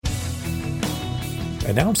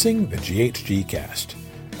Announcing the GHG Cast,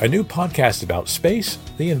 a new podcast about space,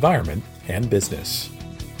 the environment, and business.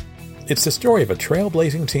 It's the story of a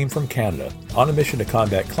trailblazing team from Canada on a mission to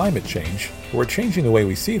combat climate change who are changing the way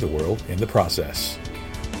we see the world in the process.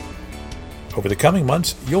 Over the coming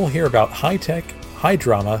months, you'll hear about high-tech,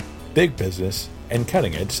 high-drama, big business, and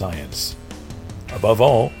cutting-edge science. Above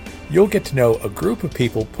all, you'll get to know a group of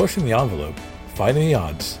people pushing the envelope, fighting the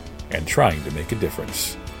odds, and trying to make a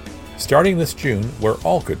difference. Starting this June, where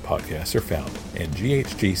all good podcasts are found, and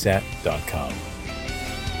ghgsat.com.